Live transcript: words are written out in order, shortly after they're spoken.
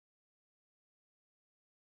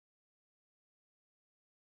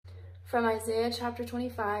From Isaiah chapter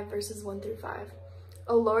 25, verses 1 through 5.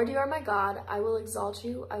 O Lord, you are my God. I will exalt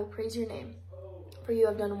you. I will praise your name. For you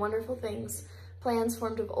have done wonderful things, plans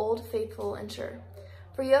formed of old, faithful and sure.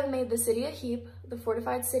 For you have made the city a heap, the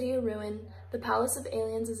fortified city a ruin. The palace of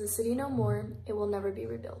aliens is a city no more. It will never be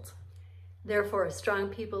rebuilt. Therefore, strong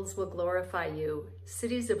peoples will glorify you.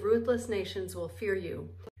 Cities of ruthless nations will fear you.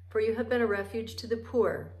 For you have been a refuge to the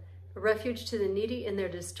poor, a refuge to the needy in their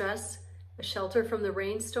distress, a shelter from the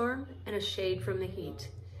rainstorm, and a shade from the heat.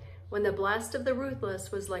 When the blast of the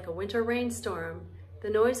ruthless was like a winter rainstorm, the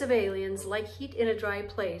noise of aliens like heat in a dry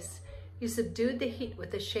place, you subdued the heat with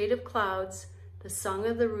the shade of clouds. The song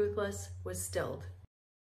of the ruthless was stilled.